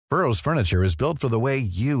Burrow's furniture is built for the way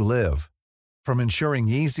you live. From ensuring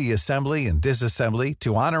easy assembly and disassembly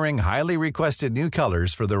to honoring highly requested new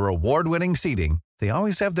colors for their award-winning seating, they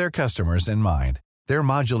always have their customers in mind. Their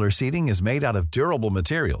modular seating is made out of durable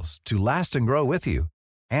materials to last and grow with you.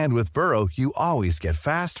 And with Burrow, you always get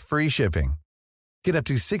fast, free shipping. Get up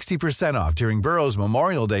to 60% off during Burrow's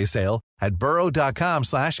Memorial Day sale at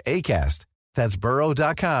burrow.com/ACAST. That's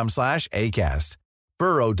burrow.com/ACAST.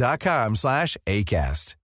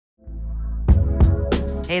 burrow.com/ACAST.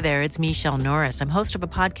 Hey there, it's Michelle Norris. I'm host of a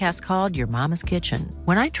podcast called Your Mama's Kitchen.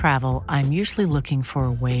 When I travel, I'm usually looking for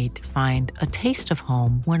a way to find a taste of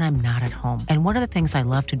home when I'm not at home. And one of the things I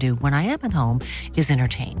love to do when I am at home is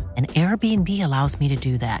entertain. And Airbnb allows me to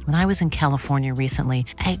do that. When I was in California recently,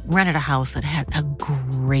 I rented a house that had a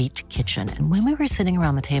great kitchen. And when we were sitting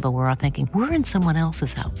around the table, we were all thinking, we're in someone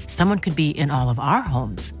else's house. Someone could be in all of our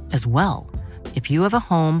homes as well. If you have a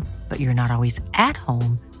home, but you're not always at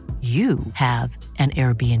home, you have an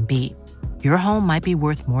Airbnb. Your home might be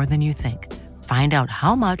worth more than you think. Find out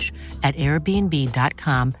how much at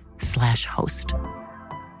airbnb.com/host.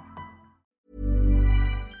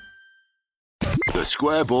 The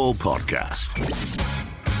Square Ball Podcast.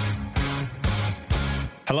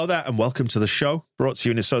 Hello there and welcome to the show, brought to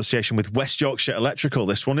you in association with West Yorkshire Electrical.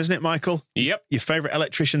 This one, isn't it, Michael? Yep. Your favourite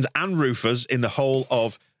electricians and roofers in the whole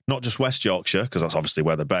of not just West Yorkshire, because that's obviously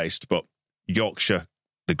where they're based, but Yorkshire,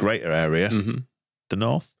 the greater area, the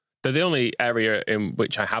north. They're the only area in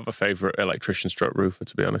which I have a favourite electrician stroke roofer,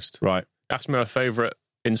 to be honest. Right. Ask me my favourite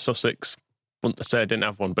in Sussex. Wouldn't say I didn't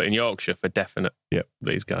have one, but in Yorkshire, for definite,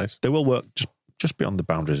 these guys. They will work just beyond the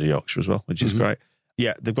boundaries of Yorkshire as well, which is great.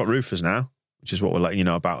 Yeah, they've got roofers now, which is what we're letting you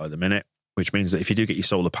know about at the minute, which means that if you do get your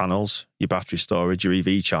solar panels, your battery storage, your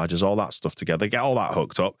EV chargers, all that stuff together, get all that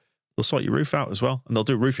hooked up, they'll sort your roof out as well. And they'll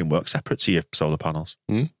do roofing work separate to your solar panels.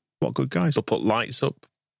 What good guys. They'll put lights up.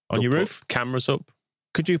 On your roof? Cameras up.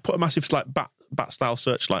 Could you put a massive bat-style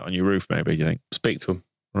searchlight on your roof, maybe, you think? Speak to them.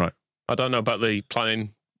 Right. I don't know about the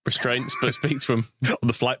planning restraints, but speak to them. On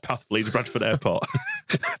the flight path Leeds Bradford Airport.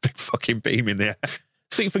 Big fucking beam in the air.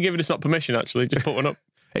 Seek forgiveness, not permission, actually. Just put one up.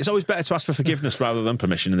 It's always better to ask for forgiveness rather than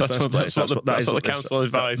permission in the first place. That's what the council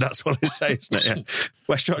advised. That's what it says, isn't it? Yeah.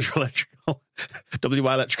 West Yorkshire Electrical,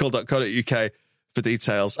 wyelectrical.co.uk for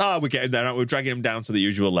details. We're getting there, aren't we? We're dragging them down to the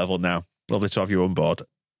usual level now. Lovely to have you on board.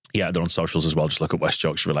 Yeah, they're on socials as well. Just look at West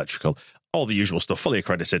Yorkshire Electrical. All the usual stuff, fully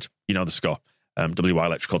accredited. You know the score.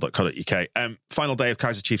 wyelectrical.co.uk. Final day of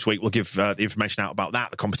Kaiser Chiefs week. We'll give the information out about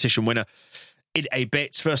that, the competition winner, in a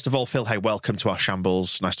bit. First of all, Phil, hey, welcome to our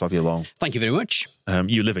shambles. Nice to have you along. Thank you very much.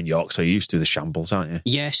 You live in York, so you're used to the shambles, aren't you?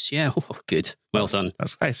 Yes, yeah. Oh, good. Well done.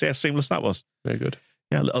 See how seamless that was. Very good.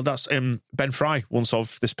 Yeah, that's Ben Fry, once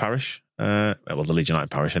of this parish. The Leeds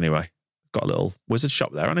United parish anyway. Got a little wizard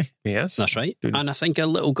shop there, hasn't he? Yes. That's right. And I think a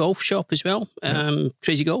little golf shop as well.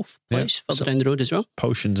 Crazy Golf place further down the road as well.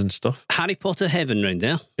 Potions and stuff. Harry Potter heaven round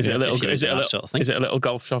there. Is it a little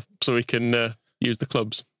golf shop so we can use the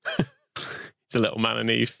clubs? He's a little man and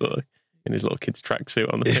he used to, in his little kid's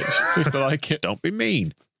tracksuit on the pitch. He used to like it. Don't be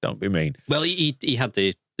mean. Well, he had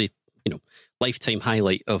the lifetime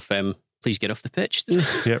highlight of please get off the pitch, didn't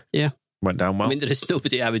he? Yep. Yeah. Went down well. I mean, there is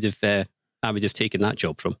nobody I would have taken that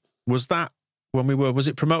job from. Was that when was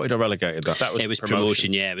it promoted or relegated? It was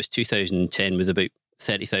promotion, yeah. It was 2010 with about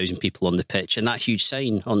 30,000 people on the pitch and that huge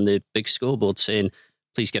sign on the big scoreboard saying,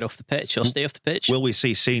 please get off the pitch or stay off the pitch. Will we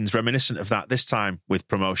see scenes reminiscent of that this time with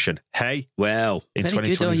promotion? Hey? Well, in very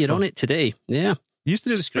good. Oh, you're on it today. Yeah. You used to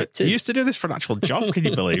do this for an actual job, can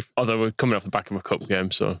you believe? Although we're coming off the back of a cup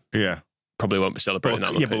game, so probably won't be celebrating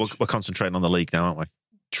that. Yeah, but we're concentrating on the league now, aren't we?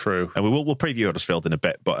 True. And we'll preview Huddersfield in a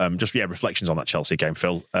bit, but reflections on that Chelsea game,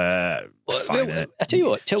 Phil. Fine, I tell you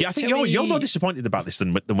what. I think you're more disappointed about this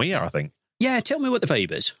than we are, I think. Yeah, tell me what the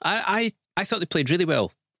vibe is. I thought they played really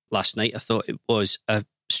well last night. I thought it was a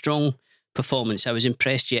strong performance. I was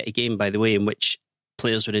impressed yet again by the way in which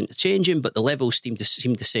players were interchanging, but the levels seemed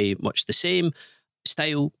to stay much the same.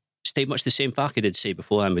 Style stayed much the same. Farke did say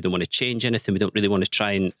beforehand, we don't want to change anything. We don't really want to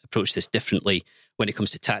try and approach this differently when it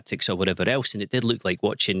comes to tactics or whatever else. And it did look like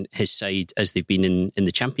watching his side as they've been in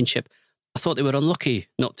the Championship. I thought they were unlucky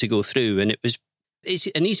not to go through. And it's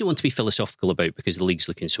an easy one to be philosophical about because the league's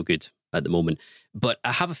looking so good at the moment. But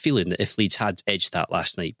I have a feeling that if Leeds had edged that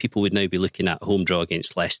last night, people would now be looking at home draw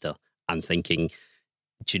against Leicester and thinking,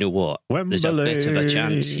 do you know what? Wembley, there's a bit of a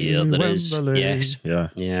chance here. There is. Yes.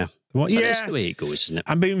 Yeah. Well, that's the way it goes, isn't it?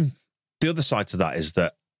 I mean, the other side to that is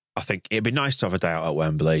that I think it'd be nice to have a day out at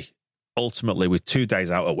Wembley. Ultimately, with 2 days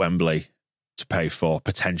out at Wembley to pay for,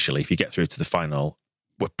 potentially, if you get through to the final,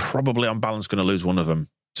 we're probably on balance going to lose one of them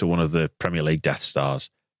to one of the Premier League Death Stars.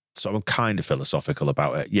 So I'm kind of philosophical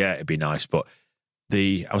about it. Yeah, it'd be nice, but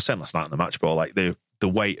I was saying last night on the match ball, like the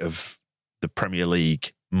weight of the Premier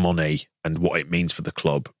League money and what it means for the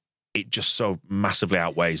club, it just so massively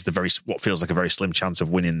outweighs what feels like a very slim chance of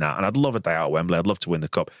winning that. And I'd love a day out at Wembley. I'd love to win the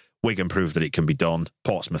cup. Wigan proved that it can be done.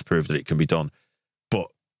 Portsmouth proved that it can be done. But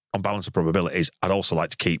on balance of probabilities, I'd also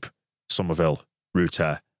like to keep Somerville,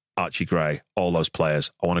 Rutter, Archie Gray, all those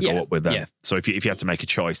players. I want to go up with them. Yeah. So if you had to make a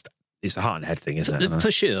choice, it's the heart and head thing, isn't it?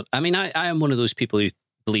 For sure. I mean, I am one of those people who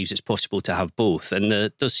believes it's possible to have both. And there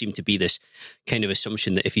does seem to be this kind of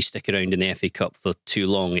assumption that if you stick around in the FA Cup for too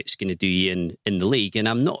long, it's going to do you in the league. And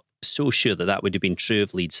I'm not so sure that would have been true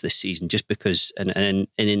of Leeds this season, just because, and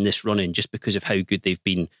in this run-in, just because of how good they've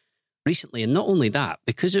been recently. And not only that,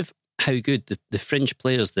 because of how good the fringe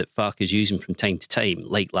players that Farke is using from time to time,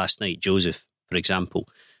 like last night, Joseph, for example,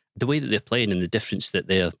 the way that they're playing and the difference that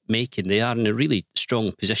they're making, they are in a really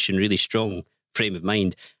strong position, really strong frame of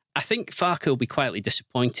mind. I think Farke will be quietly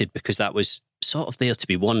disappointed because that was sort of there to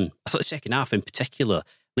be won. I thought the second half in particular,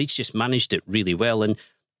 Leeds just managed it really well. And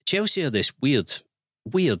Chelsea are this weird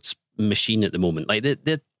machine at the moment. Like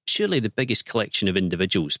they're surely the biggest collection of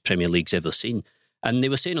individuals Premier League's ever seen. And they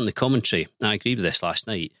were saying on the commentary, and I agreed with this last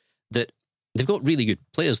night, that they've got really good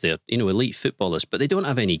players there, elite footballers, but they don't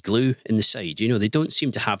have any glue in the side. They don't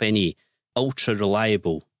seem to have any ultra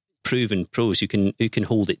reliable, proven pros who can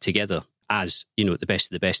hold it together as, the best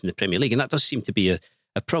of the best in the Premier League. And that does seem to be a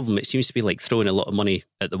problem. It seems to be like throwing a lot of money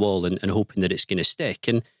at the wall and hoping that it's going to stick.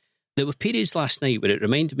 And there were periods last night where it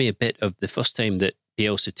reminded me a bit of the first time that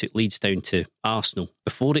Bielsa took Leeds down to Arsenal,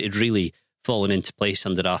 before it had really fallen into place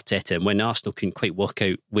under Arteta, and when Arsenal couldn't quite work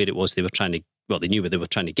out where it was they were trying to, well, they knew where they were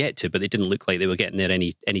trying to get to, but they didn't look like they were getting there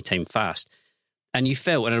any time fast. And you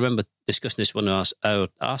felt, and I remember discussing this with one of our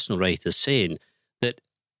Arsenal writers, saying that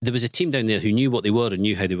there was a team down there who knew what they were and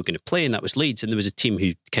knew how they were going to play, and that was Leeds, and there was a team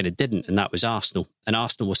who kind of didn't, and that was Arsenal. And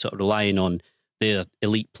Arsenal was sort of relying on their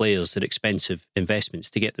elite players, their expensive investments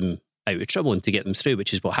to get them out of trouble and to get them through,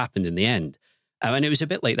 which is what happened in the end. And it was a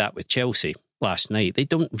bit like that with Chelsea last night. They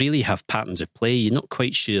don't really have patterns of play. You're not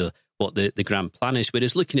quite sure what the grand plan is.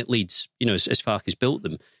 Whereas looking at Leeds, as Farke has built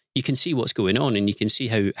them, you can see what's going on and you can see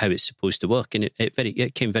how it's supposed to work. And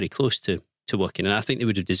it came very close to working. And I think they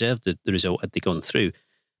would have deserved the result had they gone through.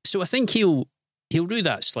 So I think he'll rue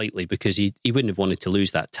that slightly because he wouldn't have wanted to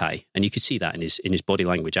lose that tie. And you could see that in his body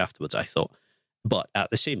language afterwards, I thought. But at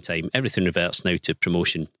the same time, everything reverts now to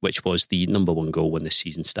promotion, which was the number one goal when this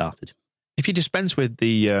season started. If you dispense with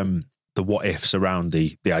the what ifs around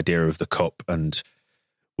the idea of the cup and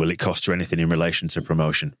will it cost you anything in relation to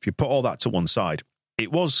promotion, if you put all that to one side,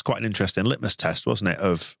 it was quite an interesting litmus test, wasn't it,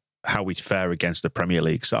 of how we'd fare against a Premier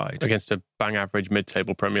League side. Against a bang average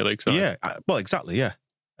mid-table Premier League side. Yeah, well, exactly, yeah.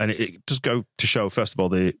 And it does go to show, first of all,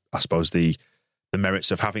 the merits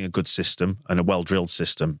of having a good system and a well-drilled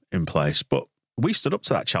system in place. But we stood up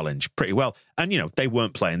to that challenge pretty well. And, they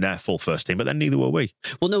weren't playing their full first team, but then neither were we.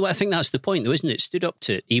 Well, no, I think that's the point, though, isn't it? Stood up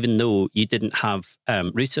to it, even though you didn't have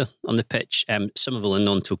Rutter on the pitch. Somerville and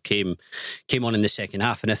Nonto came on in the second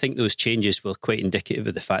half. And I think those changes were quite indicative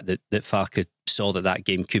of the fact that Farke saw that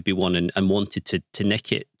game could be won and wanted to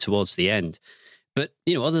nick it towards the end. But,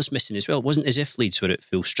 others missing as well. It wasn't as if Leeds were at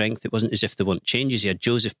full strength. It wasn't as if there weren't changes. He had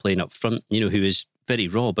Joseph playing up front, who is very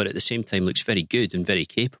raw, but at the same time looks very good and very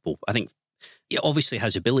capable. I think he obviously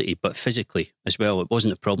has ability, but physically as well, it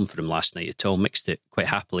wasn't a problem for him last night at all. Mixed it quite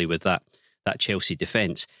happily with that Chelsea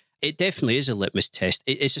defence. It definitely is a litmus test.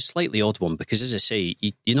 It's a slightly odd one because, as I say,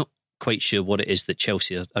 you're not quite sure what it is that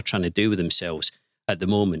Chelsea are trying to do with themselves at the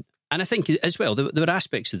moment. And I think as well, there were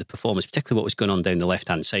aspects of the performance, particularly what was going on down the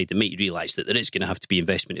left-hand side, that make you realise that there is going to have to be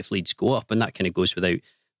investment if Leeds go up, and that kind of goes without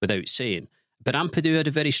saying. But Ampadu had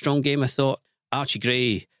a very strong game, I thought. Archie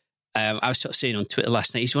Gray, I was sort of saying on Twitter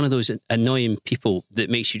last night, he's one of those annoying people that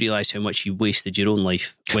makes you realise how much you wasted your own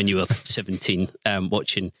life when you were 17,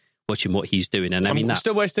 watching what he's doing. And I mean, I'm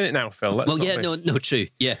still wasting it now, Phil. No, true.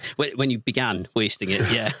 Yeah, when you began wasting it,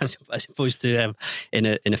 yeah, as opposed to in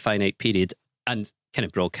a finite period, and kind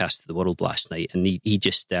of broadcast to the world last night. And he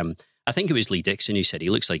just, I think it was Lee Dixon who said he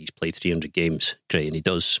looks like he's played 300 games, Gray, and he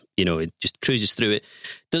does. It just cruises through it.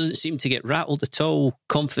 Doesn't seem to get rattled at all.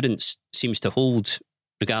 Confidence seems to hold,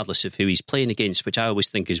 regardless of who he's playing against, which I always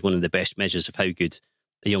think is one of the best measures of how good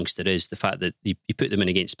a youngster is. The fact that you put them in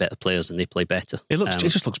against better players and they play better. It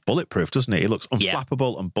just looks bulletproof, doesn't it? It looks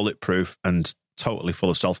unflappable and bulletproof and totally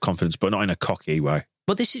full of self-confidence, but not in a cocky way.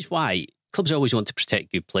 Well, this is why clubs always want to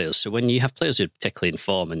protect good players. So when you have players who are particularly in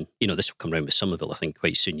form, and this will come around with Somerville, I think,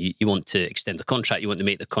 quite soon, you want to extend the contract, you want to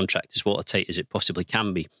make the contract as watertight as it possibly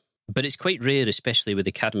can be. But it's quite rare, especially with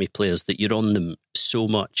academy players, that you're on them so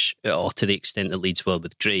much, or to the extent that Leeds were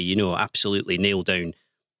with Gray, absolutely nail down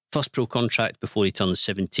first pro contract before he turns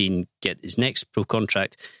 17, get his next pro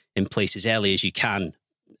contract in place as early as you can,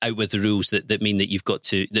 out with the rules that mean that you've got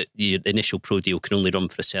to, that your initial pro deal can only run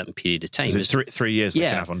for a certain period of time. Is it 3 years they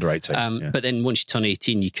can have under 18? But then once you turn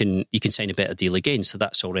 18, you can sign a better deal again. So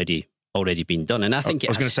that's already been done. And I think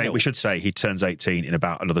we should say he turns 18 in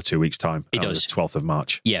about another 2 weeks' time. He does. The 12th of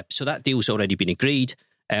March. Yeah, so that deal's already been agreed.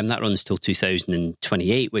 That runs till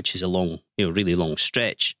 2028, which is a long, really long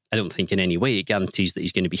stretch. I don't think in any way it guarantees that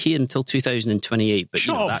he's going to be here until 2028. But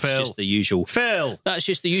that's Phil. Just the usual. Phil, that's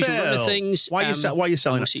just the usual run of things. Why are you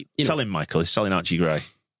selling? Tell him, Michael, he's selling Archie Gray.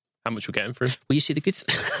 How much we're getting for him? Well, you see the good.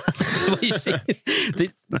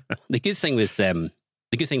 The good thing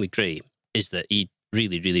with Gray is that he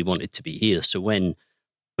really, really wanted to be here. So when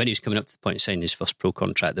he was coming up to the point of signing his first pro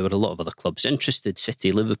contract, there were a lot of other clubs interested: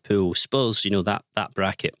 City, Liverpool, Spurs. That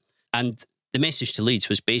bracket. And the message to Leeds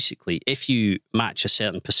was basically, if you match a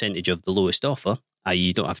certain percentage of the lowest offer, i.e.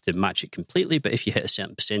 you don't have to match it completely, but if you hit a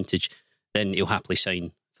certain percentage, then he'll happily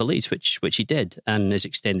sign for Leeds, which he did, and has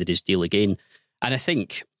extended his deal again. And I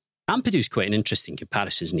think Ampadu's quite an interesting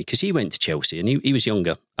comparison, isn't he? Because he went to Chelsea and he was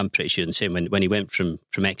younger, I'm pretty sure, than same when he went from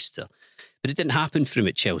Exeter. But it didn't happen for him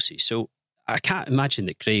at Chelsea. So I can't imagine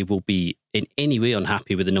that Gray will be in any way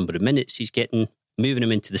unhappy with the number of minutes he's getting. Moving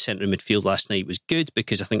him into the centre of midfield last night was good,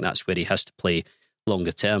 because I think that's where he has to play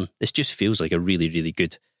longer term. This just feels like a really, really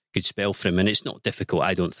good spell for him. And it's not difficult,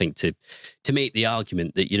 I don't think, to make the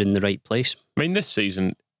argument that you're in the right place. I mean, this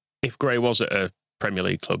season, if Gray was at a Premier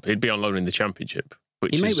League club, he'd be on loan in the Championship.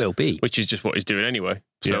 He may well be. Which is just what he's doing anyway.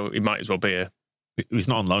 So he might as well be here. He's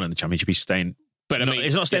not on loan in the Championship, he's staying... But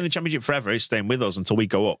he's not staying in the Championship forever. He's staying with us until we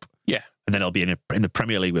go up. Yeah. And then he'll be in the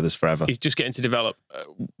Premier League with us forever. He's just getting to develop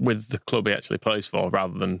with the club he actually plays for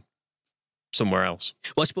rather than somewhere else.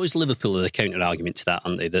 Well, I suppose Liverpool are the counter-argument to that,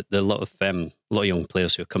 aren't they? There are a lot of young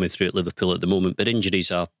players who are coming through at Liverpool at the moment, but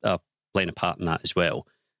injuries are playing a part in that as well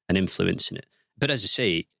and influencing it. But as I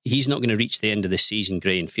say, he's not going to reach the end of this season,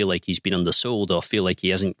 Gray, and feel like he's been undersold or feel like he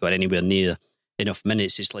hasn't got anywhere near enough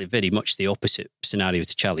minutes. It's like very much the opposite scenario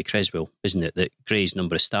to Charlie Creswell, isn't it? That Gray's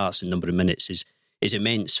number of starts and number of minutes is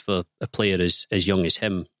immense for a player as young as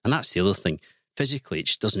him. And that's the other thing. Physically, it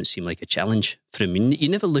just doesn't seem like a challenge for him. You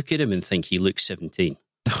never look at him and think he looks 17.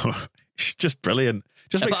 Just brilliant.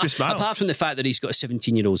 Just makes me smile. Apart from the fact that he's got a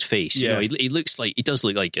 17-year-old's face. Yeah. He does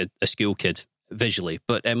look like a school kid visually.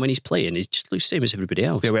 But when he's playing, he just looks the same as everybody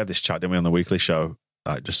else. Yeah, we had this chat, didn't we, on the weekly show,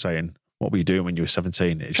 just saying, what were you doing when you were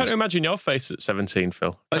 17? Trying to imagine your face at 17,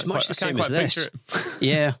 Phil. It's much the same as this.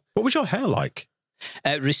 Yeah. What was your hair like?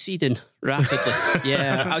 Receding rapidly.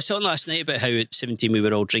 Yeah. I was talking last night about how at 17 we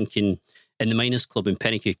were all drinking in the Miners Club in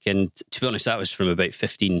Penicuik, and to be honest, that was from about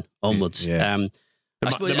 15 onwards. Yeah.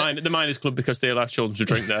 The Miners Club, because they allow children to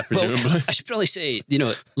drink there, presumably. Well, I should probably say,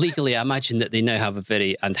 legally, I imagine that they now have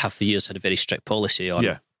and have for years had a very strict policy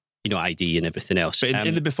on ID and everything else. But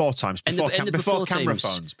in the before times, before camera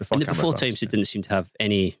phones. In the before times, it didn't seem to have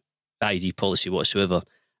any ID policy whatsoever.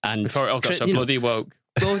 And before it all got so bloody woke.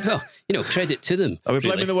 Well, credit to them. Are we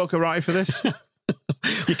blaming the Wokerati for this?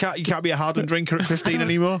 You can't be a hardened drinker at 15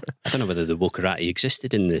 anymore. I don't know whether the Wokerati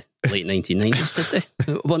existed in the late 1990s, did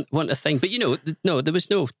they? One a thing, but no, there was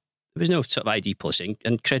no sort of ID policy,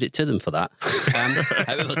 and credit to them for that.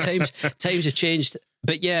 However, times have changed.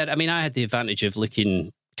 But yeah, I mean, I had the advantage of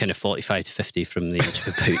looking kind of 45 to 50 from the age of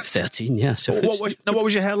about 13. Yeah. So what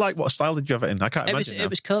was your hair like? What style did you have it in? I can't imagine. It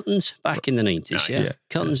was curtains back in the 90s. Nice. Yeah.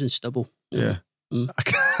 Curtains and stubble. Yeah.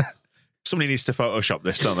 Somebody needs to Photoshop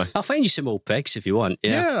this, don't they? I'll find you some old pics if you want.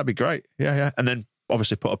 Yeah, that'd be great. Yeah. And then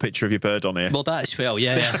obviously put a picture of your bird on here. Well, that as well,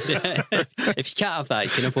 yeah. If you can't have that, you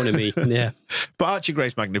can have one of me. Yeah. But Archie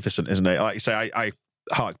Gray's magnificent, isn't it? Like you say, I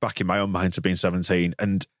hark back in my own mind to being 17,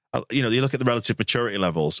 and you look at the relative maturity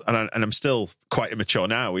levels, and I'm still quite immature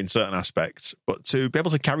now in certain aspects, but to be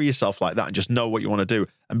able to carry yourself like that and just know what you want to do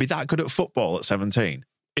and be that good at football at 17.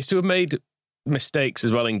 It's to have made mistakes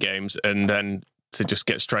as well in games and then to just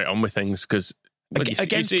get straight on with things, because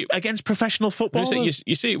against professional footballers,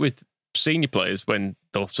 you see it with senior players when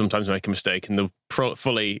they'll sometimes make a mistake and they'll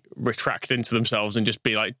fully retract into themselves and just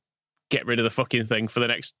be like, get rid of the fucking thing for the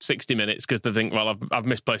next 60 minutes because they think, well, I've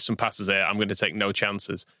misplaced some passes here, I'm going to take no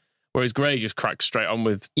chances. Whereas Gray just cracks straight on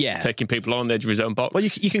with taking people on the edge of his own box. Well,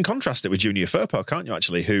 you can contrast it with Junior Firpo, can't you,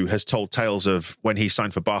 actually, who has told tales of when he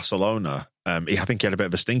signed for Barcelona. I think he had a bit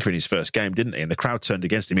of a stinker in his first game, didn't he? And the crowd turned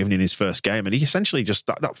against him even in his first game. And he essentially just,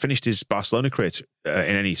 that finished his Barcelona career in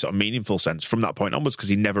any sort of meaningful sense from that point onwards, because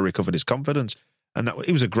he never recovered his confidence. And that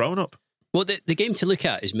he was a grown-up. Well, the game to look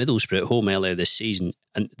at is Middlesbrough at home earlier this season.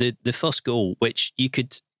 And the first goal, which you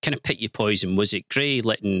could kind of pick your poison, was it Gray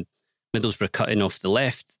letting Middlesbrough cut in off the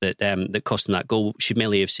left that cost him that goal? Should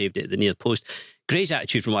Melly have saved it at the near post? Gray's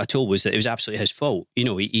attitude, from what I told, was that it was absolutely his fault. You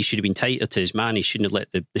know, he should have been tighter to his man. He shouldn't have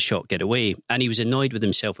let the shot get away. And he was annoyed with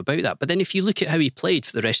himself about that. But then if you look at how he played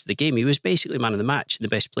for the rest of the game, he was basically man of the match, the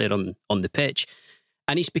best player on the pitch.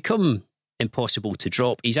 And he's become impossible to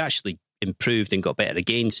drop. He's actually improved and got better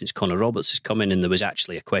again since Connor Roberts has come in, and there was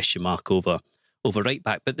actually a question mark over right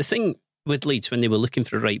back. But the thing with Leeds, when they were looking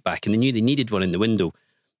for a right back and they knew they needed one in the window,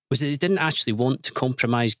 was that they didn't actually want to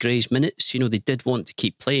compromise Gray's minutes. You know, they did want to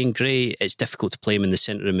keep playing Gray. It's difficult to play him in the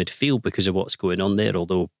centre of midfield because of what's going on there.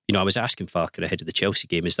 Although, you know, I was asking Farker ahead of the Chelsea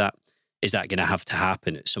game, is that going to have to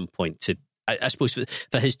happen at some point to, I suppose,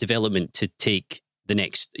 for his development to take the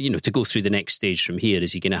next, you know, to go through the next stage from here?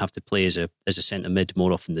 Is he going to have to play as a centre mid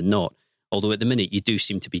more often than not? Although at the minute you do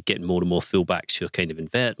seem to be getting more and more fullbacks who are kind of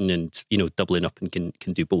inverting and, you know, doubling up and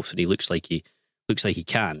can do both. And he looks like he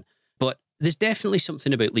can. But there's definitely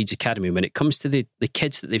something about Leeds Academy when it comes to the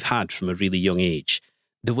kids that they've had from a really young age,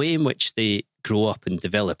 the way in which they grow up and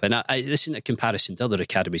develop. And this isn't a comparison to other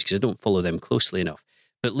academies because I don't follow them closely enough.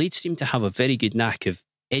 But Leeds seem to have a very good knack of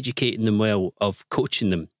educating them well, of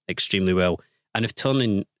coaching them extremely well, and of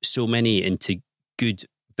turning so many into good,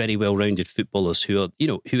 very well-rounded footballers who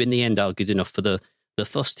in the end are good enough for the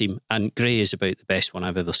first team. And Gray is about the best one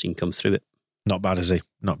I've ever seen come through it. Not bad, is he?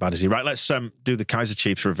 Not bad, is he? Right, let's do the Kaiser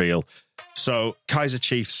Chiefs reveal. So, Kaiser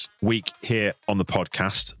Chiefs week here on the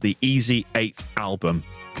podcast. The Easy 8th album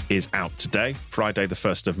is out today, Friday the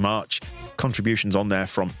 1st of March. Contributions on there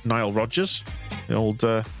from Nile Rodgers, the old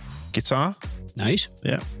guitar. Nice.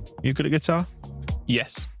 Yeah. You good at guitar?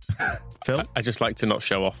 Yes. Phil? I just like to not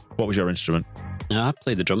show off. What was your instrument? No, I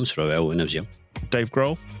played the drums for a while when I was young. Dave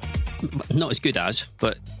Grohl? Not as good as,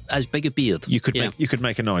 but as big a beard. You could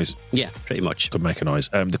make a noise. Yeah, pretty much. Could make a noise.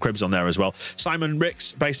 The Crib's on there as well. Simon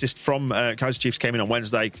Ricks, bassist from Kaiser Chiefs, came in on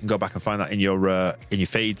Wednesday. You can go back and find that in your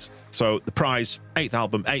feed. So the prize, 8th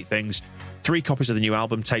album, 8 things. 3 copies of the new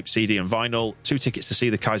album, tape, CD and vinyl. 2 tickets to see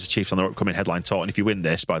the Kaiser Chiefs on their upcoming headline tour. And if you win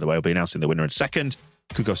this, by the way, we'll be announcing the winner in a second.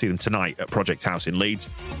 Could go see them tonight at Project House in Leeds.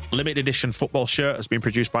 Limited edition football shirt has been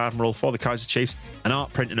produced by Admiral for the Kaiser Chiefs. An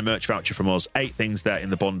art print and a merch voucher from us. 8 things there in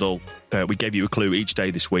the bundle. We gave you a clue each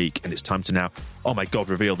day this week, and it's time to now, oh my God,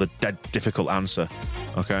 reveal the dead difficult answer.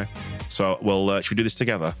 Okay? So, should we do this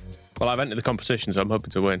together? Well, I've entered the competition, so I'm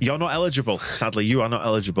hoping to win. You're not eligible. Sadly, you are not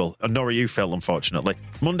eligible. And nor are you, Phil, unfortunately.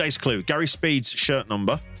 Monday's clue, Gary Speed's shirt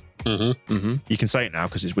number. Mm-hmm. Mm-hmm. You can say it now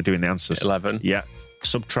because we're doing the answers. 11. Yeah.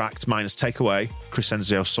 Subtract minus take away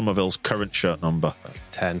Crescenzio Somerville's current shirt number. That's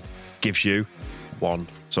 10. Gives you 1.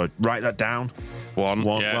 So write that down. 1.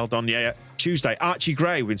 Yeah. Well done. Yeah. Tuesday, Archie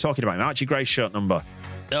Gray. We've been talking about him. Archie Gray's shirt number.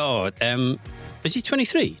 Oh, is he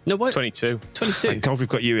 23? No, what? 22. 22. Thank God we've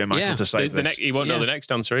got you here, Michael, to save this. He won't know the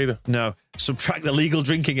next answer either. No. Subtract the legal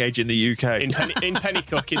drinking age in the UK. In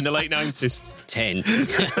Pennycook in the late 90s. 10.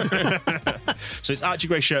 So it's Archie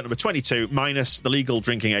Gray shirt number 22 minus the legal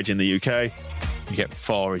drinking age in the UK. You get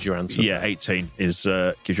 4 as your answer. Yeah, 18 is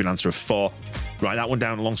gives you an answer of 4. Write that one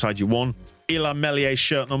down alongside your 1. Ilan Mellier's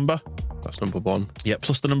shirt number. That's number 1. Yeah,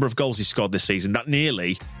 plus the number of goals he scored this season. That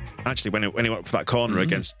nearly, actually, when he went for that corner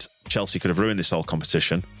against Chelsea, could have ruined this whole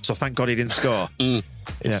competition. So thank God he didn't score.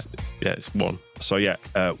 It's 1. So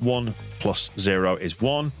 1 plus 0 is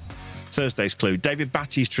 1. Thursday's clue, David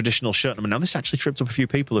Batty's traditional shirt number. Now, this actually tripped up a few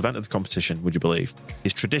people who've entered the competition, would you believe?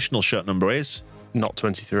 His traditional shirt number is... Not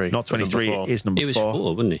 23. Not 23, it is number 4. It was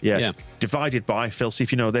 4, wasn't it? Yeah. Divided by, Phil, see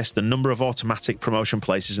if you know this, the number of automatic promotion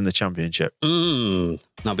places in the Championship.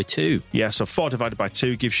 That'll be 2. Yeah, so 4 divided by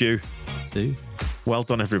 2 gives you... 2. Well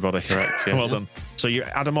done, everybody. Correct, yeah. Well done. So you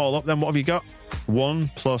add them all up, then what have you got? 1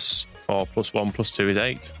 plus... 4 plus 1 plus 2 is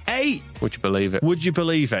 8. 8! Would you believe it? Would you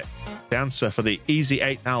believe it? The answer for the Easy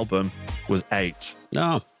 8th album was 8.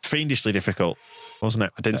 No. Fiendishly difficult, wasn't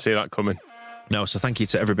it? I didn't see that coming. No, so thank you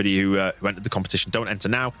to everybody who entered the competition. Don't enter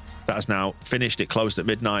now. That has now finished. It closed at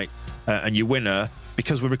midnight. And your winner,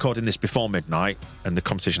 because we're recording this before midnight and the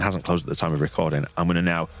competition hasn't closed at the time of recording, I'm going to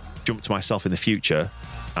now jump to myself in the future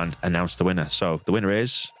and announce the winner. So the winner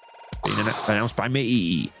is being announced by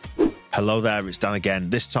me. Hello there, it's Dan again.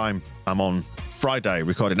 This time I'm on Friday,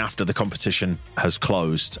 recording after the competition has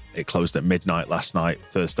closed. It closed at midnight last night,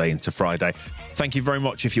 Thursday into Friday. Thank you very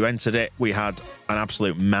much if you entered it. We had an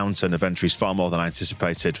absolute mountain of entries, far more than I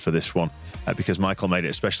anticipated for this one, because Michael made it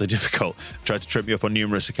especially difficult, tried to trip me up on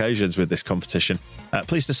numerous occasions with this competition.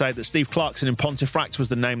 Pleased to say that Steve Clarkson in Pontefract was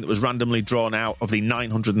the name that was randomly drawn out of the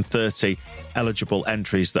 930 eligible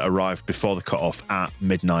entries that arrived before the cut-off at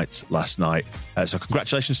midnight last night. So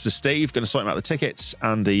congratulations to Steve. Going to sort him out the tickets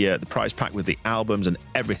and the prize pack with the albums and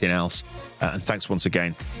everything else. And thanks once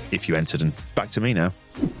again if you entered. And back to me now.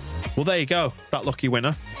 Well, there you go. That lucky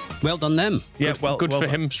winner. Well done, them. Yeah, good for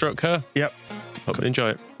him, stroke her. Yep. Hope you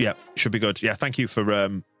enjoy it. Yeah, should be good. Yeah, thank you for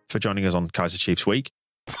joining us on Kaiser Chiefs Week.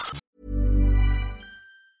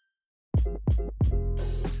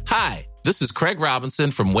 Hi, this is Craig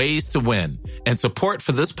Robinson from Ways to Win, and support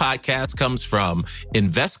for this podcast comes from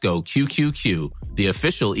Invesco QQQ, the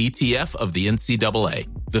official ETF of the NCAA.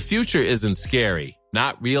 The future isn't scary.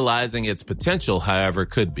 Not realizing its potential, however,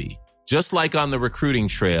 could be. Just like on the recruiting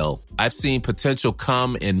trail, I've seen potential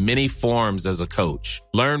come in many forms as a coach.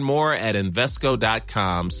 Learn more at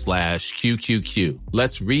Invesco.com/QQQ.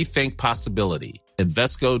 Let's rethink possibility.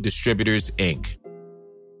 Invesco Distributors, Inc.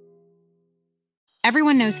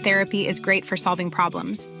 Everyone knows therapy is great for solving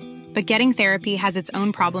problems, but getting therapy has its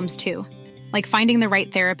own problems too, like finding the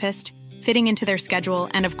right therapist, fitting into their schedule,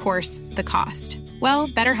 and of course, the cost. Well,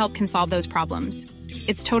 BetterHelp can solve those problems.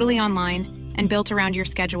 It's totally online and built around your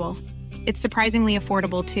schedule. It's surprisingly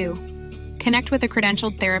affordable too. Connect with a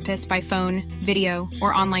credentialed therapist by phone, video,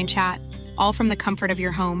 or online chat, all from the comfort of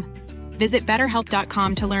your home. Visit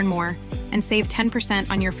BetterHelp.com to learn more and save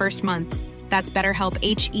 10% on your first month. That's BetterHelp,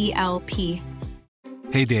 H-E-L-P.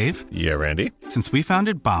 Hey, Dave. Yeah, Randy. Since we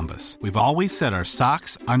founded Bombas, we've always said our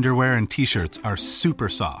socks, underwear, and T-shirts are super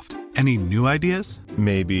soft. Any new ideas?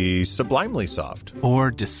 Maybe sublimely soft.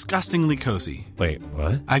 Or disgustingly cozy. Wait,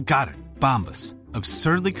 what? I got it. Bombas.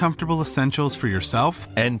 Absurdly comfortable essentials for yourself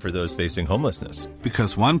And for those facing homelessness.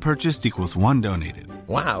 because one purchased equals one donated.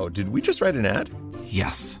 Wow, did we just write an ad?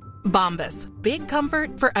 Yes. Bombas. Big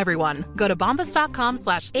comfort for everyone. Go to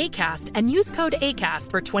bombas.com/ACAST and use code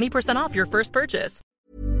ACAST for 20% off your first purchase.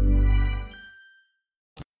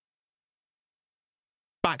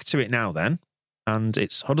 Back to it now then. And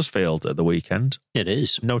it's Huddersfield at the weekend. It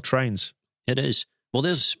is. No trains. It is. Well,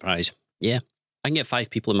 there's a surprise. Yeah. I can get 5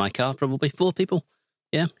 people in my car, probably. 4 people.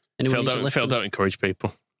 Yeah. Anyone Phil, don't encourage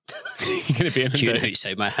people. You're going to be queuing inundated.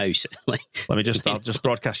 outside my house. Like, I'll just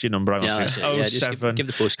broadcast your number. yeah, that's it. Yeah, just give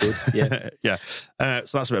the postcode. Yeah. Yeah.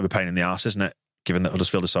 So that's a bit of a pain in the arse, isn't it? Given that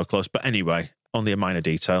Huddersfield is so close. But anyway, only a minor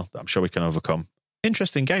detail that I'm sure we can overcome.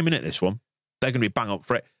 Interesting game, isn't it, this one? They're going to be bang up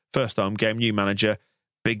for it. First home game, new manager,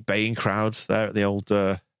 big baying crowd there at the old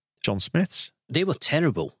John Smith's. They were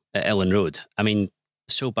terrible at Ellen Road. I mean,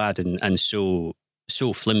 so bad and so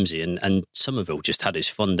flimsy. And Somerville just had his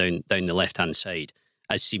fun down the left-hand side,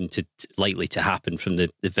 as seemed likely to happen from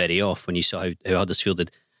the very off when you saw how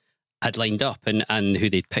Huddersfield had lined up and who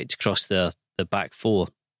they'd picked across the back four.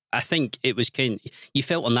 I think it was you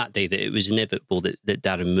felt on that day that it was inevitable that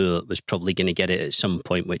Darren Moore was probably going to get it at some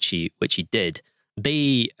point, which he did.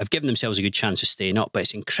 They have given themselves a good chance of staying up, but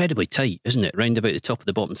it's incredibly tight, isn't it? Round about the top of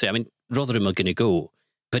the bottom three. I mean, Rotherham are going to go,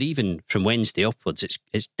 but even from Wednesday upwards,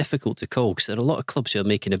 it's difficult to call because there are a lot of clubs who are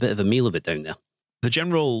making a bit of a meal of it down there. The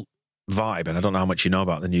general vibe, and I don't know how much you know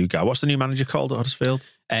about the new guy. What's the new manager called at Huddersfield?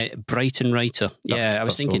 Brighton Writer. Yeah, I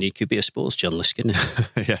was thinking he could be a sports journalist, couldn't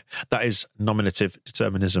he? Yeah, that is nominative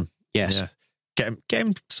determinism. Yes. Yeah. Get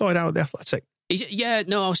him sorted out with the Athletic.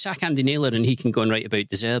 I'll sack Andy Naylor and he can go and write about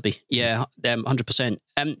De Zerbi. Yeah, 100%.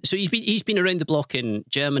 So he's been around the block in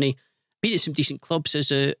Germany, been at some decent clubs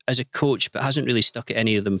as a coach, but hasn't really stuck at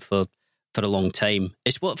any of them for a long time.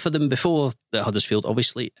 It's worked for them before at Huddersfield,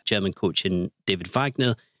 obviously, German coach in David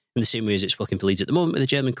Wagner, in the same way as it's working for Leeds at the moment with a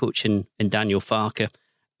German coach in Daniel Farke.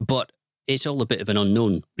 But it's all a bit of an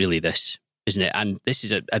unknown, really, this, isn't it? And this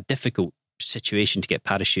is a difficult situation to get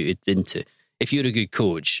parachuted into. If you're a good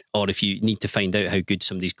coach, or if you need to find out how good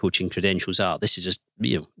somebody's coaching credentials are, this is just,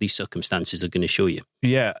 these circumstances are going to show you.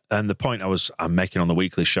 Yeah, and the point I'm making on the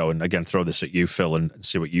weekly show, and again, throw this at you, Phil, and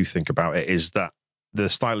see what you think about it, is that the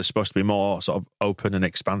style is supposed to be more sort of open and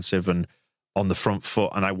expansive and on the front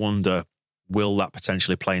foot, and I wonder, will that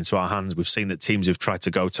potentially play into our hands? We've seen that teams who've tried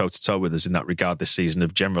to go toe-to-toe with us in that regard this season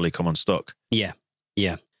have generally come unstuck. Yeah.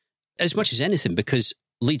 As much as anything, because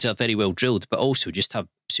Leeds are very well drilled, but also just have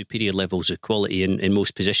superior levels of quality in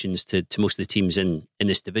most positions to most of the teams in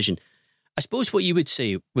this division. I suppose what you would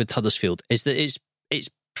say with Huddersfield is that it's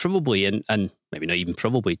probably, and maybe not even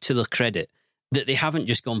probably, to their credit, that they haven't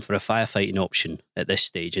just gone for a firefighting option at this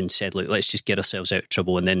stage and said, look, let's just get ourselves out of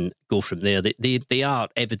trouble and then go from there. They are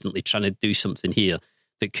evidently trying to do something here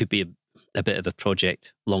that could be a bit of a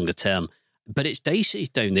project longer term. But it's dicey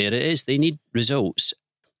down there. It is. They need results.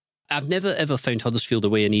 I've never, ever found Huddersfield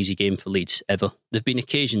away an easy game for Leeds, ever. There have been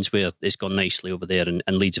occasions where it's gone nicely over there and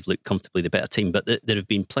Leeds have looked comfortably the better team, but there have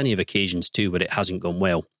been plenty of occasions too where it hasn't gone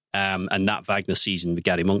well. And that Wagner season with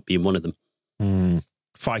Gary Monk being one of them.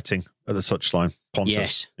 Fighting at the touchline.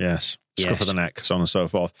 Pontus. Yes. Scruff of the neck, so on and so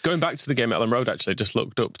forth. Going back to the game at Ellen Road, actually, I just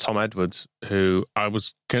looked up Tom Edwards, who I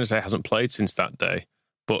was going to say hasn't played since that day.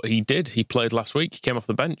 But he did. He played last week. He came off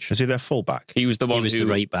the bench. Is he their fullback? He was the one He was the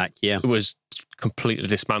right back, yeah. Who was completely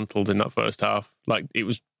dismantled in that first half. Like, it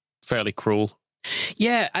was fairly cruel.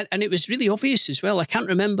 Yeah, and it was really obvious as well. I can't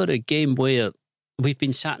remember a game where we've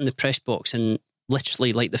been sat in the press box and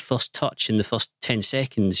literally like the first touch in the first 10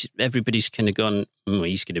 seconds, everybody's kind of gone,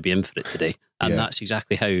 he's going to be in for it today. And that's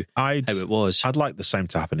exactly how it was. I'd like the same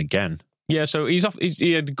to happen again. Yeah, so he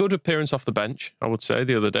had a good appearance off the bench, I would say,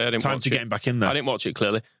 the other day. Time to get him back in there. I didn't watch it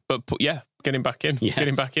clearly, but get him back in. Yeah. Get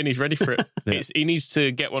him back in. He's ready for it. He needs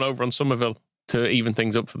to get one over on Somerville to even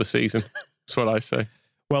things up for the season. That's what I say.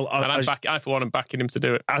 Well, I for one, am backing him to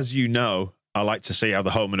do it. As you know, I like to see how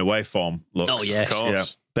the home and away form looks. Oh, yes. Of course. Yeah.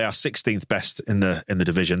 They are 16th best in the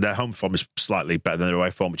division. Their home form is slightly better than their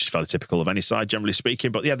away form, which is fairly typical of any side, generally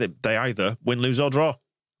speaking. But yeah, they either win, lose, or draw.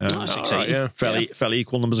 That's exciting. Right, fairly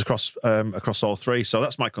equal numbers across all three. So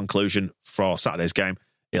that's my conclusion for Saturday's game.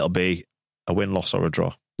 It'll be a win, loss, or a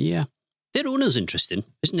draw. Yeah, their owner's interesting,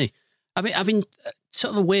 isn't he? I've been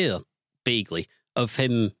sort of aware vaguely of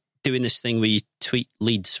him doing this thing where you tweet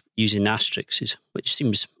leads using asterisks, which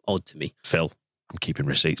seems odd to me. Phil, I'm keeping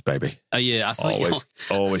receipts, baby. Oh yeah, I thought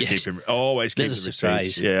always yes. keeping the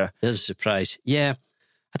receipts. Yeah, there's a surprise. Yeah.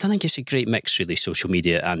 I don't think it's a great mix, really, social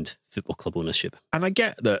media and football club ownership. And I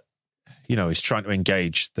get that, he's trying to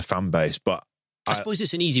engage the fan base, but I suppose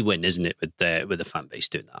it's an easy win, isn't it, with the fan base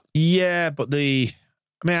doing that? Yeah, but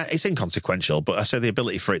it's inconsequential, but I say the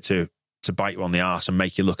ability for it to bite you on the arse and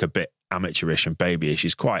make you look a bit amateurish and babyish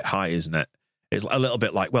is quite high, isn't it? It's a little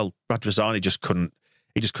bit like, well, Brad Rosani just couldn't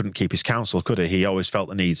keep his counsel, could he? He always felt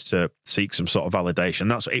the need to seek some sort of validation.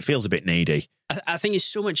 It feels a bit needy. I think it's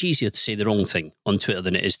so much easier to say the wrong thing on Twitter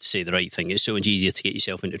than it is to say the right thing. It's so much easier to get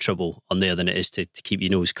yourself into trouble on there than it is to keep your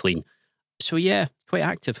nose clean. So yeah, quite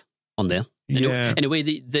active on there. In a way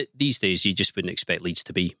that these days you just wouldn't expect Leeds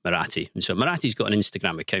to be Marathi. And so Marathi's got an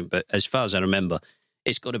Instagram account, but as far as I remember,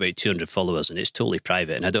 it's got about 200 followers and it's totally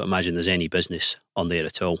private. And I don't imagine there's any business on there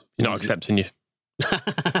at all. He's not accepting you.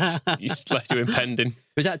 He's left you impending.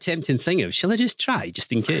 Was that a tempting thing of, shall I just try,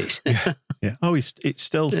 just in case? Yeah. Oh, it's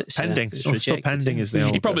still pending. It's still pending, is the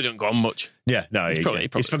old... He probably don't go on much. Yeah, no, he's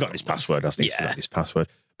forgotten his password. I think he's forgotten his password.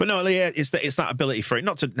 But no, yeah, it's that ability for it,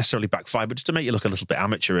 not to necessarily backfire, but just to make you look a little bit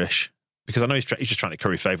amateurish. Because I know he's just trying to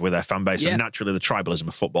curry favour with their fan base, and naturally the tribalism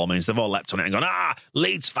of football means they've all leapt on it and gone,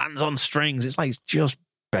 Leeds fans on strings. It's like, it's just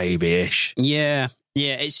babyish. Yeah,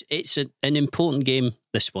 it's an important game,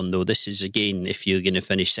 this one, though. This is, again, if you're going to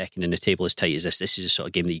finish second in the table as tight as this is a sort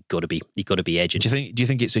of game that you've got to be edging. Do you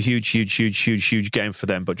think it's a huge game for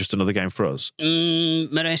them, but just another game for us?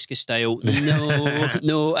 Maresca style.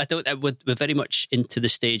 No, I don't. We're very much into the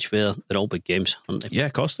stage where they're all big games, aren't they? Yeah,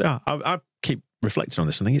 of course they are. I keep reflecting on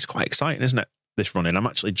this and think it's quite exciting, isn't it? This run-in. I'm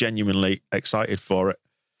actually genuinely excited for it.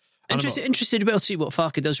 Interested to be able to see what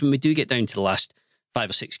Farke does when we do get down to the last 5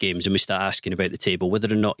 or 6 games and we start asking about the table,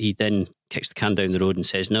 whether or not he then kicks the can down the road and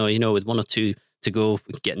says, no, with 1 or 2 to go,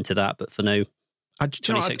 we can get into that. But for now,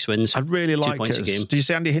 26 wins. I'd really 2 like points a game. Did you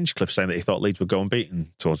see Andy Hinchcliffe saying that he thought Leeds would go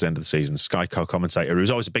unbeaten towards the end of the season? Sky co-commentator, who's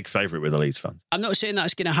always a big favourite with the Leeds fan. I'm not saying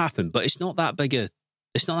that's going to happen, but it's not that big a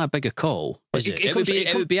call, is it? It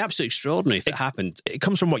would be absolutely extraordinary if it happened. It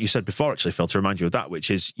comes from what you said before, actually, Phil, to remind you of that,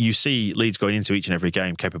 which is you see Leeds going into each and every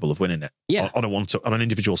game capable of winning it. Yeah. On an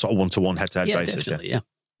individual sort of one-to-one, head-to-head basis. Definitely,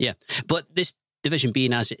 yeah. But this division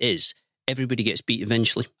being as it is, everybody gets beat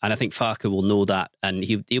eventually. And I think Farke will know that. And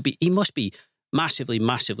he must be massively,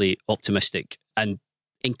 massively optimistic and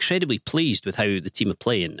incredibly pleased with how the team are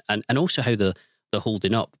playing and also how they're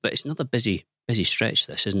holding up. But it's another busy stretch,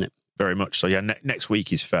 this, isn't it? Very much so. Yeah, next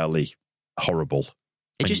week is fairly horrible.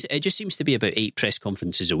 It just seems to be about 8 press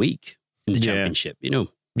conferences a week in the Championship,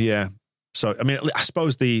 Yeah. So, I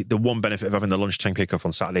suppose the one benefit of having the lunchtime kickoff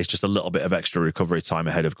on Saturday is just a little bit of extra recovery time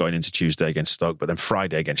ahead of going into Tuesday against Stoke, but then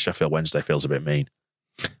Friday against Sheffield Wednesday feels a bit mean.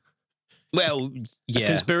 Well, yeah. A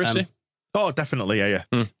conspiracy? Definitely, yeah.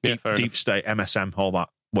 Deep state, MSM, all that,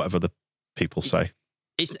 whatever the people say.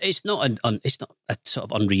 It's not a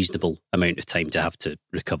sort of unreasonable amount of time to have to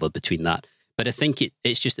recover between that. But I think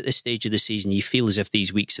it's just at this stage of the season, you feel as if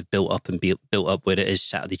these weeks have built up where it is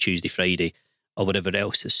Saturday, Tuesday, Friday, or whatever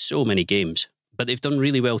else. There's so many games. But they've done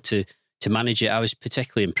really well to manage it. I was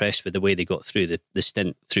particularly impressed with the way they got through the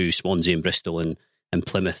stint through Swansea and Bristol and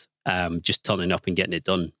Plymouth, just turning up and getting it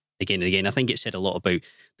done again and again. I think it said a lot about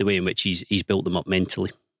the way in which he's built them up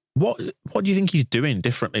mentally. What do you think he's doing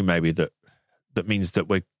differently, maybe, that means that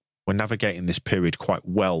we're navigating this period quite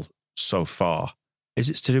well so far? Is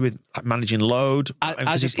it to do with managing load?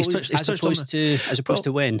 As opposed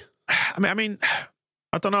to when? I mean,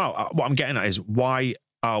 I don't know. What I'm getting at is, why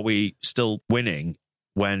are we still winning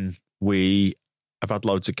when we have had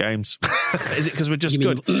loads of games? Is it because we're just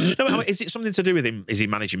good? No, is it something to do with him? Is he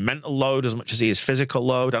managing mental load as much as he is physical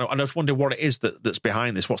load? I just wonder what it is that's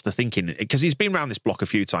behind this. What's the thinking? Because he's been around this block a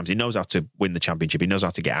few times. He knows how to win the championship. He knows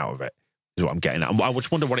how to get out of it, is what I'm getting at. I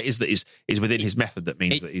just wonder what it is that is within his method that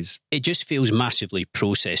means that he's... It just feels massively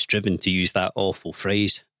process-driven, to use that awful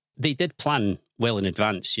phrase. They did plan well in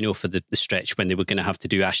advance, for the stretch when they were going to have to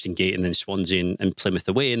do Ashton Gate and then Swansea and Plymouth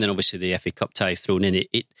away, and then obviously the FA Cup tie thrown in.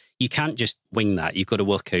 You can't just wing that. You've got to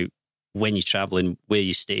work out when you're travelling, where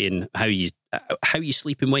you're staying, how you're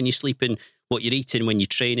sleeping, when you're sleeping, what you're eating, when you're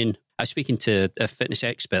training. I was speaking to a fitness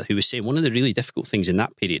expert who was saying one of the really difficult things in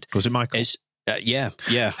that period... Was it Michael? Yeah,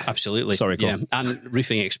 absolutely. Sorry, go on. And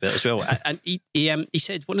roofing expert as well. And he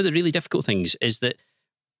said one of the really difficult things is that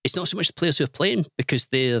it's not so much the players who are playing, because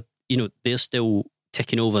they're still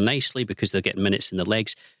ticking over nicely because they're getting minutes in their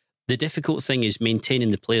legs. The difficult thing is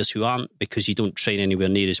maintaining the players who aren't, because you don't train anywhere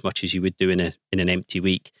near as much as you would do in an empty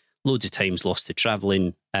week. Loads of times lost to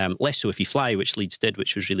travelling, less so if you fly, which Leeds did,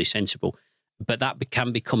 which was really sensible. But that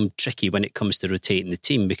can become tricky when it comes to rotating the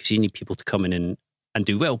team, because you need people to come in and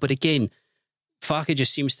do well. But again, Farke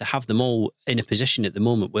just seems to have them all in a position at the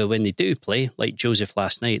moment where when they do play, like Joseph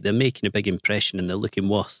last night, they're making a big impression and they're looking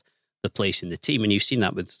worth the place in the team. And you've seen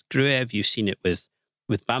that with Gruev, you've seen it with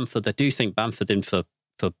Bamford. I do think Bamford in for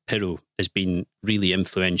Pirro has been really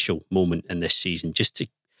influential moment in this season, just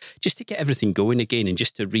to get everything going again and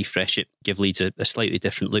just to refresh it, give Leeds a slightly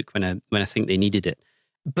different look when I think they needed it.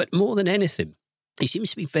 But more than anything, he seems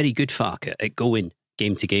to be very good, Farke, at going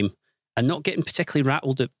game to game and not getting particularly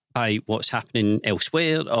rattled by what's happening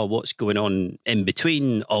elsewhere or what's going on in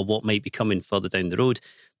between or what might be coming further down the road.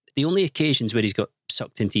 The only occasions where he's got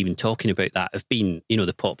sucked into even talking about that have been,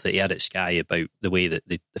 the pop that he had at Sky about the way that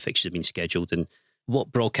the fixtures have been scheduled and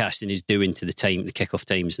what broadcasting is doing to the kickoff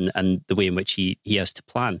times and the way in which he has to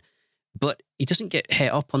plan. But he doesn't get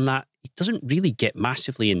het up on that. He doesn't really get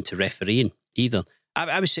massively into refereeing either.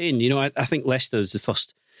 I was saying, I think Leicester is the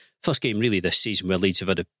first game really this season where Leeds have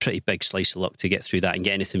had a pretty big slice of luck to get through that and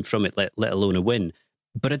get anything from it, let alone a win.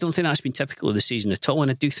 But I don't think that's been typical of the season at all.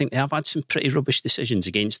 And I do think they have had some pretty rubbish decisions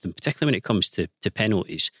against them, particularly when it comes to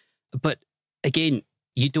penalties. But again,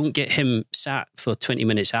 you don't get him sat for 20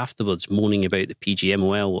 minutes afterwards moaning about the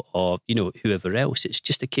PGMOL or, whoever else. It's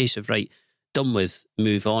just a case of, right, done with,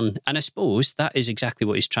 move on. And I suppose that is exactly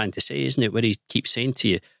what he's trying to say, isn't it? Where he keeps saying to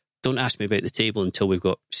you, don't ask me about the table until we've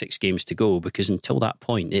got 6 games to go, because until that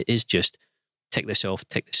point, it is just tick this off,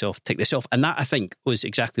 tick this off, tick this off. And that, I think, was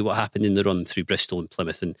exactly what happened in the run through Bristol and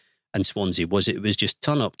Plymouth and Swansea. It was just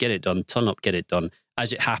turn up, get it done, turn up, get it done,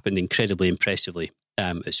 as it happened incredibly impressively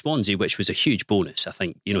at Swansea, which was a huge bonus, I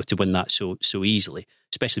think, to win that so easily,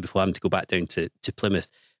 especially before having to go back down to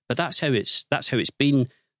Plymouth. But that's how it's been.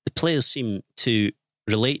 The players seem to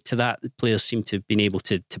relate to that. The players seem to have been able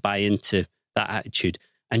to buy into that attitude.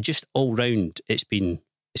 And just all round, it's been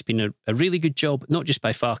a really good job, not just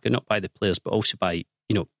by Farke, not by the players, but also by,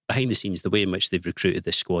 behind the scenes, the way in which they've recruited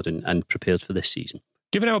this squad and prepared for this season.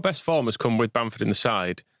 Given our best form has come with Bamford in the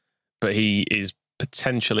side, but he is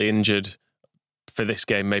potentially injured for this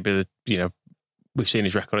game, maybe, we've seen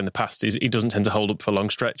his record in the past, he doesn't tend to hold up for long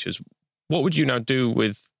stretches. What would you now do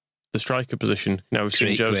with the striker position now we've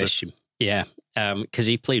seen Joseph? Question. Yeah, because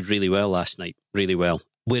he played really well last night, really well.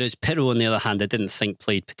 Whereas Pirro, on the other hand, I didn't think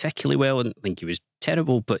played particularly well. I didn't think he was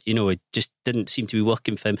terrible, but, it just didn't seem to be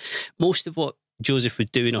working for him. Most of what Joseph was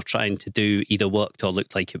doing or trying to do either worked or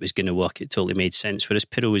looked like it was going to work. It totally made sense. Whereas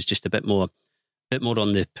Pirro was just a bit more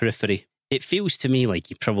on the periphery. It feels to me like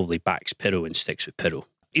he probably backs Pirro and sticks with Pirro.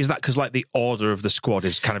 Is that because the order of the squad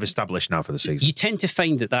is kind of established now for the season? You tend to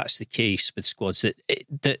find that that's the case with squads,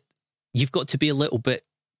 that you've got to be a little bit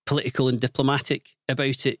political and diplomatic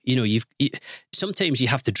about it. Sometimes you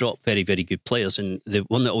have to drop very, very good players, and the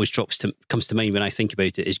one that always comes to mind when I think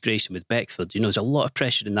about it is Grayson with Beckford. There's a lot of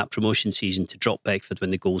pressure in that promotion season to drop Beckford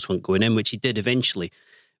when the goals weren't going in, which he did eventually.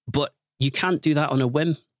 But you can't do that on a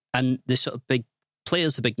whim. And the sort of big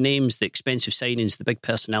players, the big names, the expensive signings, the big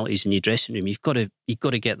personalities in your dressing room, you've got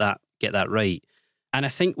to get that get that right. And I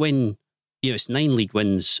think when, it's 9 league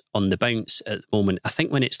wins on the bounce at the moment, I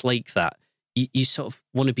think when it's like that, you sort of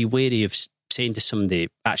want to be wary of saying to somebody,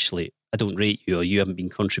 actually, I don't rate you, or you haven't been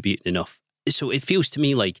contributing enough. So it feels to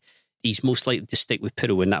me like he's most likely to stick with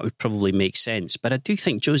Pirro, and that would probably make sense. But I do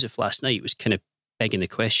think Joseph last night was kind of begging the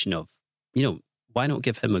question of, why not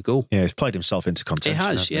give him a go? Yeah, he's played himself into contention. He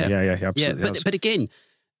has, yeah. Yeah, he absolutely has. But again,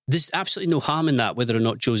 there's absolutely no harm in that, whether or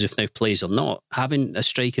not Joseph now plays or not. Having a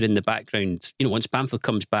striker in the background, once Bamford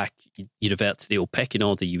comes back, you revert to the old pecking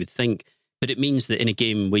order, you would think. But it means that in a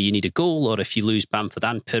game where you need a goal, or if you lose Bamford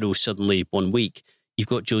and Pirro suddenly 1 week, you've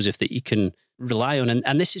got Joseph that you can rely on.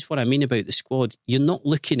 And this is what I mean about the squad. You're not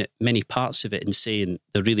looking at many parts of it and saying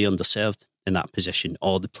they're really underserved in that position,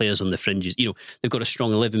 or the players on the fringes. They've got a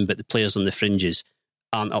strong 11, but the players on the fringes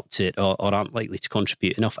aren't up to it, or aren't likely to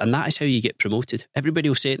contribute enough. And that is how you get promoted. Everybody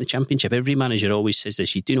will say it in the Championship. Every manager always says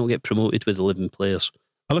this. You do not get promoted with 11 players.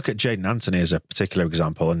 I look at Jadon Anthony as a particular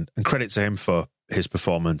example, and credit to him for his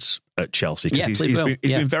performance at Chelsea, because he's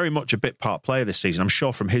been very much a bit part player this season. I'm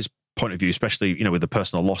sure from his point of view, especially with the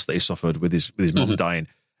personal loss that he suffered with his mum dying,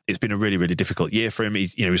 it's been a really, really difficult year for him.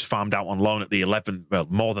 He was farmed out on loan at the 11th, well,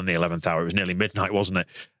 more than the 11th hour. It was nearly midnight, wasn't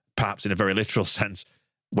it? Perhaps in a very literal sense.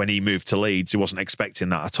 When he moved to Leeds, he wasn't expecting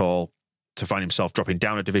that at all, to find himself dropping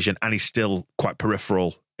down a division, and he's still quite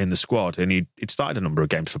peripheral in the squad. And he'd started a number of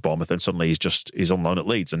games for Bournemouth, and suddenly he's on loan at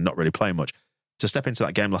Leeds and not really playing much. To step into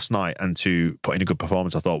that game last night and to put in a good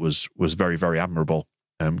performance, I thought was very, very admirable,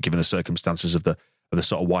 given the circumstances of the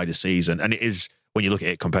sort of wider season. And it is, when you look at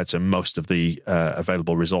it compared to most of the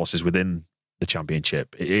available resources within the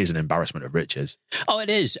Championship, it is an embarrassment of riches. Oh, it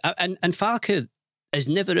is. And Farke has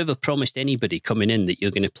never ever promised anybody coming in that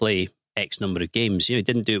you're going to play X number of games. He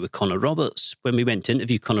didn't do it with Connor Roberts. When we went to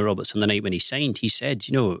interview Connor Roberts on the night when he signed, he said,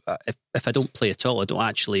 if I don't play at all, I don't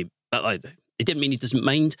actually... It didn't mean he doesn't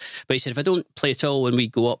mind, but he said, if I don't play at all when we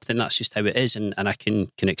go up, then that's just how it is, and I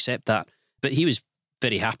can accept that. But he was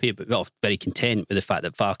very happy, very content with the fact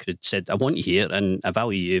that Farke had said, I want you here and I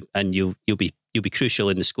value you, and you'll be crucial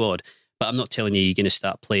in the squad, but I'm not telling you you're going to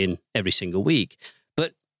start playing every single week.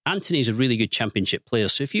 But Anthony's a really good Championship player,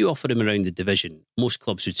 so if you offered him around the division, most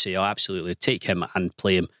clubs would say, oh, absolutely, take him and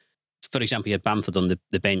play him. For example, you had Bamford on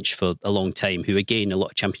the bench for a long time, who again, a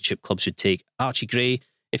lot of Championship clubs would take. Archie Gray,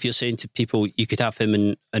 if you're saying to people you could have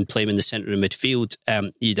him and play him in the centre of midfield,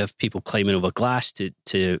 you'd have people climbing over glass to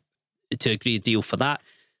agree a deal for that.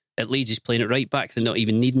 At Leeds, he's playing at right back. They're not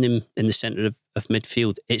even needing him in the centre of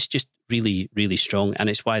midfield. It's just really, really strong, and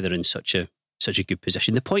it's why they're in such a good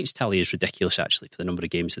position. The points tally is ridiculous, actually, for the number of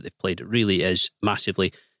games that they've played. It really is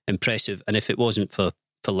massively impressive. And if it wasn't for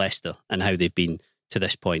Leicester and how they've been to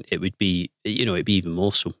this point, it would be, it'd be even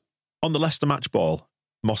more so. On the Leicester match ball,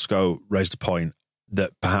 Moscow raised a point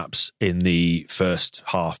that perhaps in the first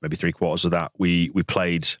half, maybe 3/4 of that, we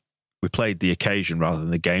played the occasion rather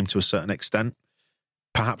than the game to a certain extent.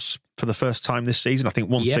 Perhaps for the first time this season, I think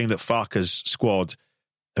one thing that Farke's squad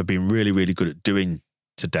have been really, really good at doing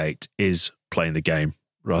to date is playing the game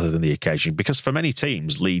rather than the occasion. Because for many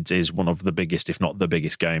teams, Leeds is one of the biggest, if not the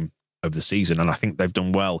biggest game of the season. And I think they've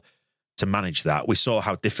done well to manage that. We saw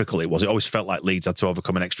how difficult it was. It always felt like Leeds had to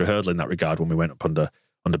overcome an extra hurdle in that regard when we went up under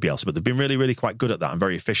Bielsa. But they've been really, really quite good at that and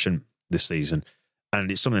very efficient this season.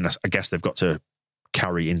 And it's something that I guess they've got to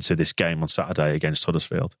carry into this game on Saturday against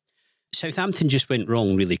Huddersfield. Southampton just went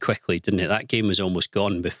wrong really quickly, didn't it? That game was almost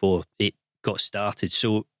gone before it got started.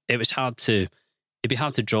 So it'd be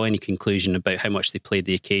hard to draw any conclusion about how much they played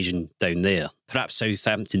the occasion down there. Perhaps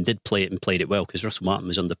Southampton did play it and played it well, because Russell Martin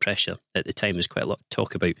was under pressure at the time. There's quite a lot of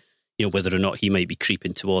talk about, whether or not he might be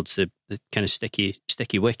creeping towards the kind of sticky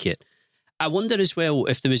wicket. I wonder as well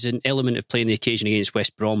if there was an element of playing the occasion against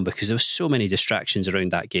West Brom, because there were so many distractions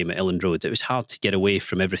around that game at Elland Road. It was hard to get away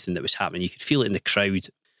from everything that was happening. You could feel it in the crowd,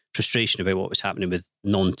 frustration about what was happening with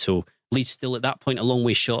Gnonto. Leeds still at that point a long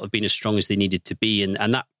way short of being as strong as they needed to be, and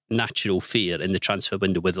that natural fear in the transfer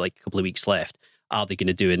window with like a couple of weeks left. Are they going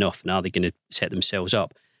to do enough, and are they going to set themselves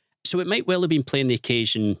up? So it might well have been playing the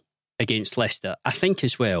occasion against Leicester. I think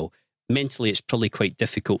as well, mentally it's probably quite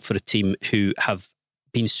difficult for a team who have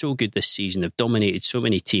been so good this season, have dominated so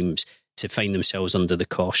many teams, to find themselves under the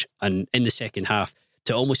cosh, and in the second half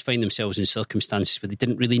to almost find themselves in circumstances where they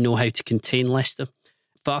didn't really know how to contain Leicester.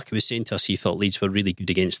 Farke was saying to us he thought Leeds were really good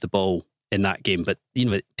against the ball in that game, but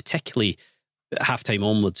particularly at half-time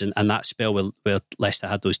onwards and that spell where Leicester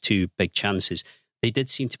had those two big chances, they did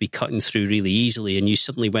seem to be cutting through really easily, and you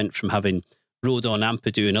suddenly went from having Rodon,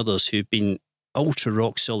 Ampadu and others who've been ultra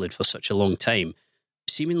rock solid for such a long time,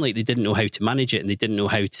 seeming like they didn't know how to manage it, and they didn't know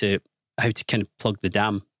how to kind of plug the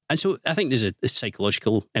dam. And so I think there's a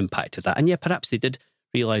psychological impact of that. And yeah, perhaps they did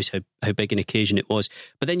realise how big an occasion it was.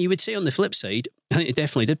 But then you would say on the flip side, I think it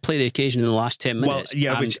definitely did play the occasion in the last 10 minutes. Well,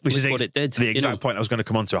 yeah, which is what it did. The exact point I was going to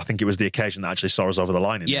come on to. I think it was the occasion that actually saw us over the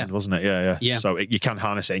line in the end, wasn't it? Yeah. So you can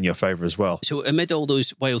harness it in your favour as well. So amid all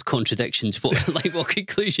those wild contradictions, what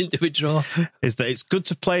conclusion do we draw? Is that it's good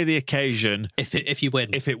to play the occasion if you win.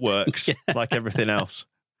 If it works, like everything else.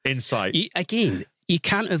 Insight. You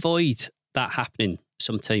can't avoid that happening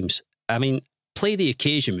sometimes. I mean, play the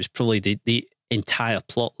occasion was probably the entire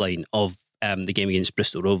plot line of the game against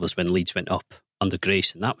Bristol Rovers when Leeds went up under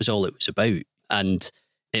Grace, and that was all it was about. And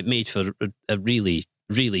it made for a really,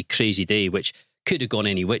 really crazy day, which could have gone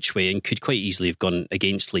any which way and could quite easily have gone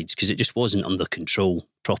against Leeds because it just wasn't under control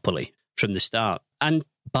properly from the start. And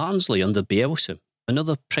Barnsley under Bielsa,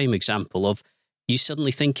 another prime example of you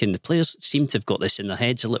suddenly thinking the players seem to have got this in their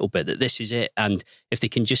heads a little bit, that this is it. And if they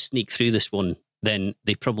can just sneak through this one, then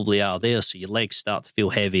they probably are there. So your legs start to feel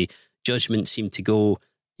heavy. Judgment seemed to go.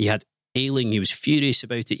 You had Ayling, who was furious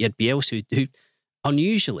about it. You had Bielsa, who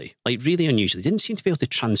unusually, like really unusually, didn't seem to be able to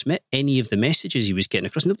transmit any of the messages he was getting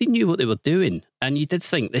across. Nobody knew what they were doing. And you did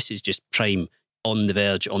think this is just prime on the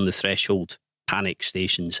verge, on the threshold panic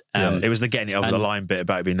stations. It was the getting it over the line bit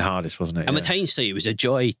about it being the hardest, wasn't it? And with hindsight, it was a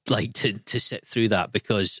joy to sit through that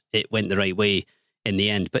because it went the right way in the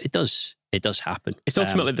end. But it does happen. It's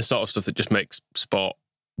ultimately the sort of stuff that just makes sport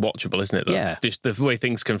watchable, isn't it? Yeah. Just the way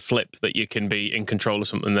things can flip, that you can be in control of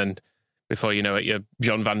something, then before you know it, you're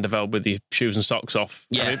John van der Velde with your shoes and socks off,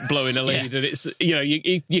 blowing a lead, and it's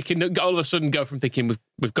you can all of a sudden go from thinking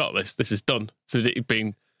we've got this is done, to it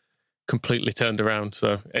being completely turned around.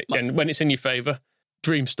 So, and when it's in your favour,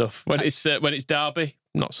 dream stuff. When it's Derby,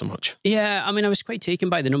 not so much. Yeah, I mean, I was quite taken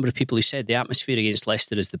by the number of people who said the atmosphere against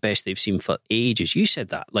Leicester is the best they've seen for ages. You said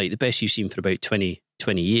that, like the best you've seen for about 20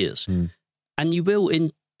 years. And you will,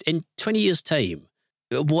 in 20 years' time,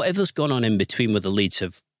 whatever's gone on in between, whether Leeds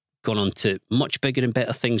have gone on to much bigger and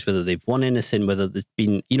better things, whether they've won anything, whether there's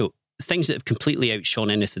been, things that have completely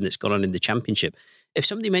outshone anything that's gone on in the Championship. If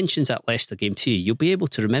somebody mentions that Leicester game to you, you'll be able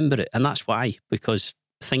to remember it. And that's why, because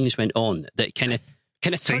things went on that kind of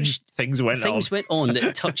touched... Things went on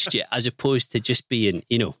that touched you, as opposed to just being,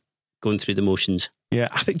 going through the motions. Yeah,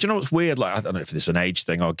 I think, do you know what's weird? Like, I don't know if this is an age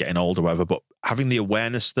thing or getting old or whatever, but having the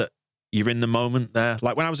awareness that you're in the moment there.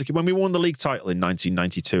 Like when I was a kid, when we won the league title in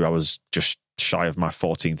 1992, I was just shy of my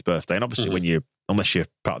 14th birthday. And obviously unless you're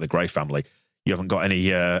part of the Gray family, you haven't got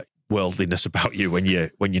any worldliness about you when you're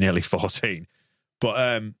nearly 14.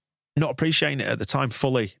 But not appreciating it at the time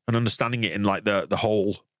fully and understanding it in like the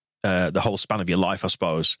whole span of your life, I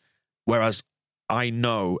suppose. Whereas I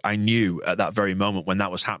knew at that very moment when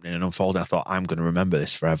that was happening and unfolding, I thought, I'm going to remember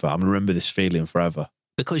this forever. I'm going to remember this feeling forever.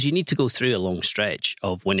 Because you need to go through a long stretch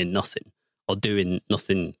of winning nothing or doing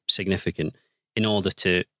nothing significant in order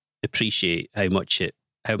to appreciate how much it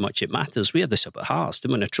matters. We had this up at Hearts.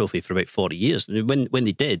 They won a trophy for about 40 years. And when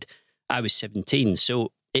they did, I was 17.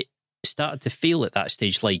 So it started to feel at that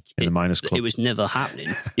stage like in the miners club. It was never happening.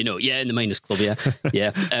 In the miners club,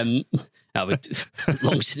 yeah. I would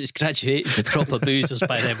long since graduated to proper boozers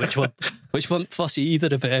by then, which weren't fussy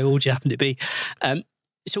either about how old you happen to be.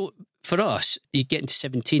 So for us, you get into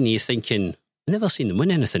 17 and you're thinking, I've never seen them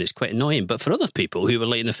win anything. It's quite annoying. But for other people who were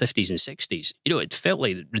like in the 50s and 60s, it felt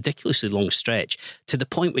like a ridiculously long stretch to the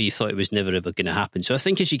point where you thought it was never ever going to happen. So I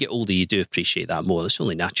think as you get older, you do appreciate that more. It's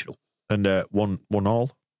only natural. And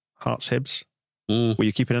 1-1, Hearts Hibs. Were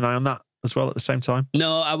you keeping an eye on that as well at the same time?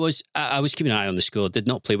 No, I was keeping an eye on the score. Did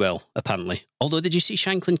not play well, apparently. Although, did you see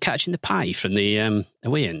Shanklin catching the pie from the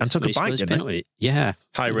away end? And took a bite, didn't he? Yeah.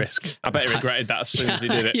 High risk. I bet he regretted that as soon as he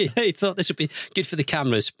did it. Yeah, he thought this would be good for the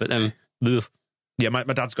cameras, but then... Yeah, my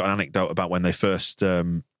dad's got an anecdote about when they first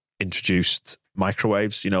introduced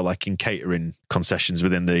microwaves, like in catering concessions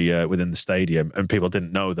within the stadium, and people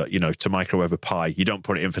didn't know that, to microwave a pie, you don't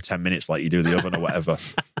put it in for 10 minutes like you do the oven or whatever.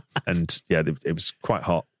 And yeah, it was quite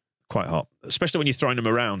hot, especially when you're throwing them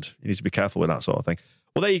around. You need to be careful with that sort of thing.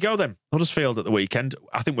 Well, there you go then. Huddersfield at the weekend.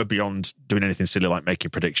 I think we're beyond doing anything silly like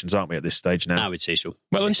making predictions, aren't we, at this stage now? I would say so.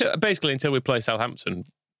 Well, until we play Southampton,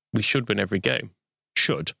 we should win every game.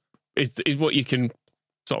 Should. Is what you can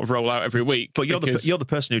sort of roll out every week. But you're the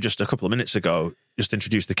person who just a couple of minutes ago just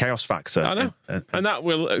introduced the chaos factor. I know. And that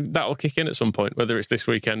will kick in at some point, whether it's this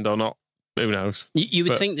weekend or not. Who knows? You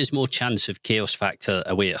would think there's more chance of chaos factor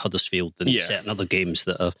away at Huddersfield than certain other games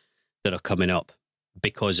that are coming up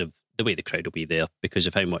because of the way the crowd will be there, because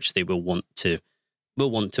of how much they will want to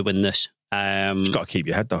win this. You've got to keep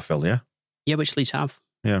your head though, Phil, yeah? Yeah, which Leeds have.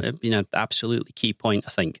 Yeah. Absolutely key point, I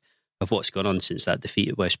think, of what's gone on since that defeat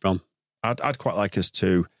at West Brom. I'd quite like us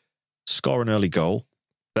to score an early goal,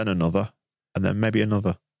 then another, and then maybe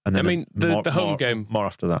another. And then I mean, the home game more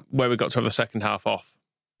after that, where we got to have the second half off,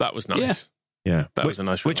 that was nice. Yeah, that was a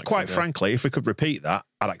nice. Which, quite frankly, if we could repeat that,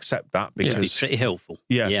 I'd accept that because it'd be pretty helpful.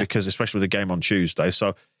 Yeah, because especially with the game on Tuesday.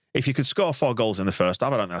 So if you could score 4 goals in the first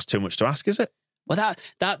half, I don't think that's too much to ask, is it? Well,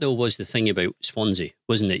 that though was the thing about Swansea,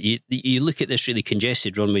 wasn't it? You look at this really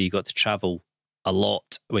congested run where you got to travel a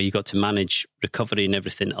lot, where you got to manage recovery and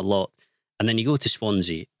everything a lot, and then you go to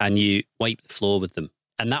Swansea and you wipe the floor with them,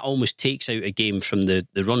 and that almost takes out a game from the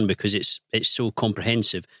run because it's so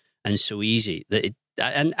comprehensive and so easy that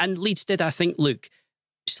and Leeds did, I think, look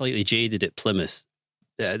slightly jaded at Plymouth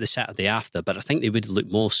the Saturday after, but I think they would look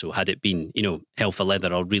more so had it been, hell for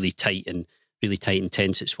leather or really tight and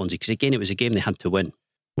tense at Swansea, because again, it was a game they had to win.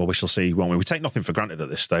 Well, we shall see, won't we? We take nothing for granted at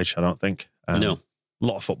this stage, I don't think. No. A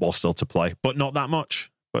lot of football still to play, but not that much.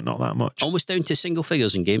 Almost down to single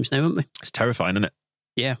figures in games now, aren't we? It's terrifying, isn't it?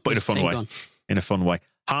 Yeah. But in a fun way. In a fun way.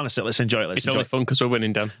 Harness it, let's enjoy it. It's only fun because we're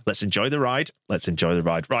winning, Dan. Let's enjoy the ride.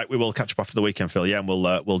 Right, we will catch up after the weekend, Phil, and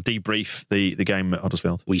we'll debrief the game at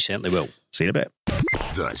Huddersfield. We certainly will. See you in a bit.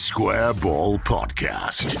 The Square Ball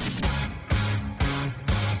Podcast.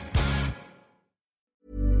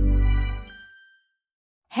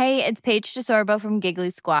 Hey, it's Paige DeSorbo from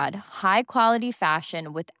Giggly Squad. High quality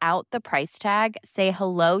fashion without the price tag. Say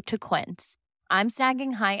hello to Quince. I'm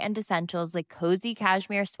snagging high-end essentials like cozy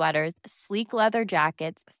cashmere sweaters, sleek leather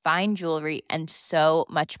jackets, fine jewelry, and so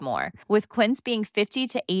much more. With Quince being 50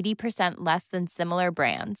 to 80% less than similar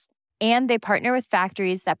brands. And they partner with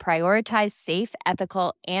factories that prioritize safe,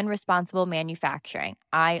 ethical, and responsible manufacturing.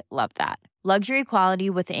 I love that. Luxury quality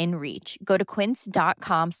within reach. Go to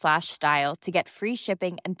quince.com/style to get free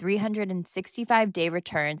shipping and 365-day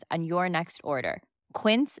returns on your next order.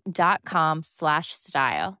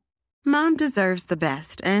 Quince.com/style. Mom deserves the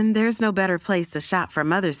best, and there's no better place to shop for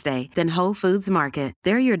Mother's Day than Whole Foods Market.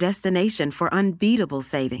 They're your destination for unbeatable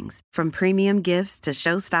savings, from premium gifts to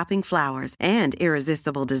show-stopping flowers and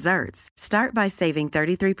irresistible desserts. Start by saving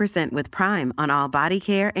 33% with Prime on all body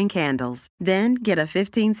care and candles. Then get a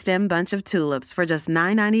 15-stem bunch of tulips for just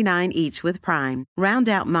 $9.99 each with Prime. Round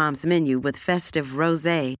out Mom's menu with festive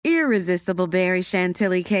rosé, irresistible berry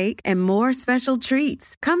chantilly cake, and more special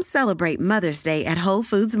treats. Come celebrate Mother's Day at Whole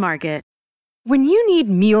Foods Market. When you need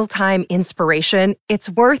mealtime inspiration,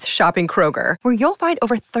 it's worth shopping Kroger, where you'll find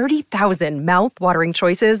over 30,000 mouth-watering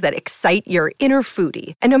choices that excite your inner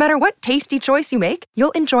foodie. And no matter what tasty choice you make,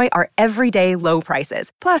 you'll enjoy our everyday low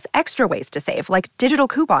prices, plus extra ways to save, like digital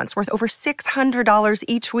coupons worth over $600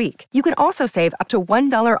 each week. You can also save up to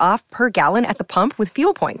 $1 off per gallon at the pump with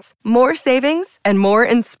fuel points. More savings and more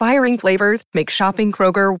inspiring flavors make shopping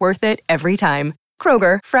Kroger worth it every time.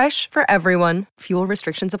 Kroger, fresh for everyone. Fuel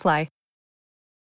restrictions apply.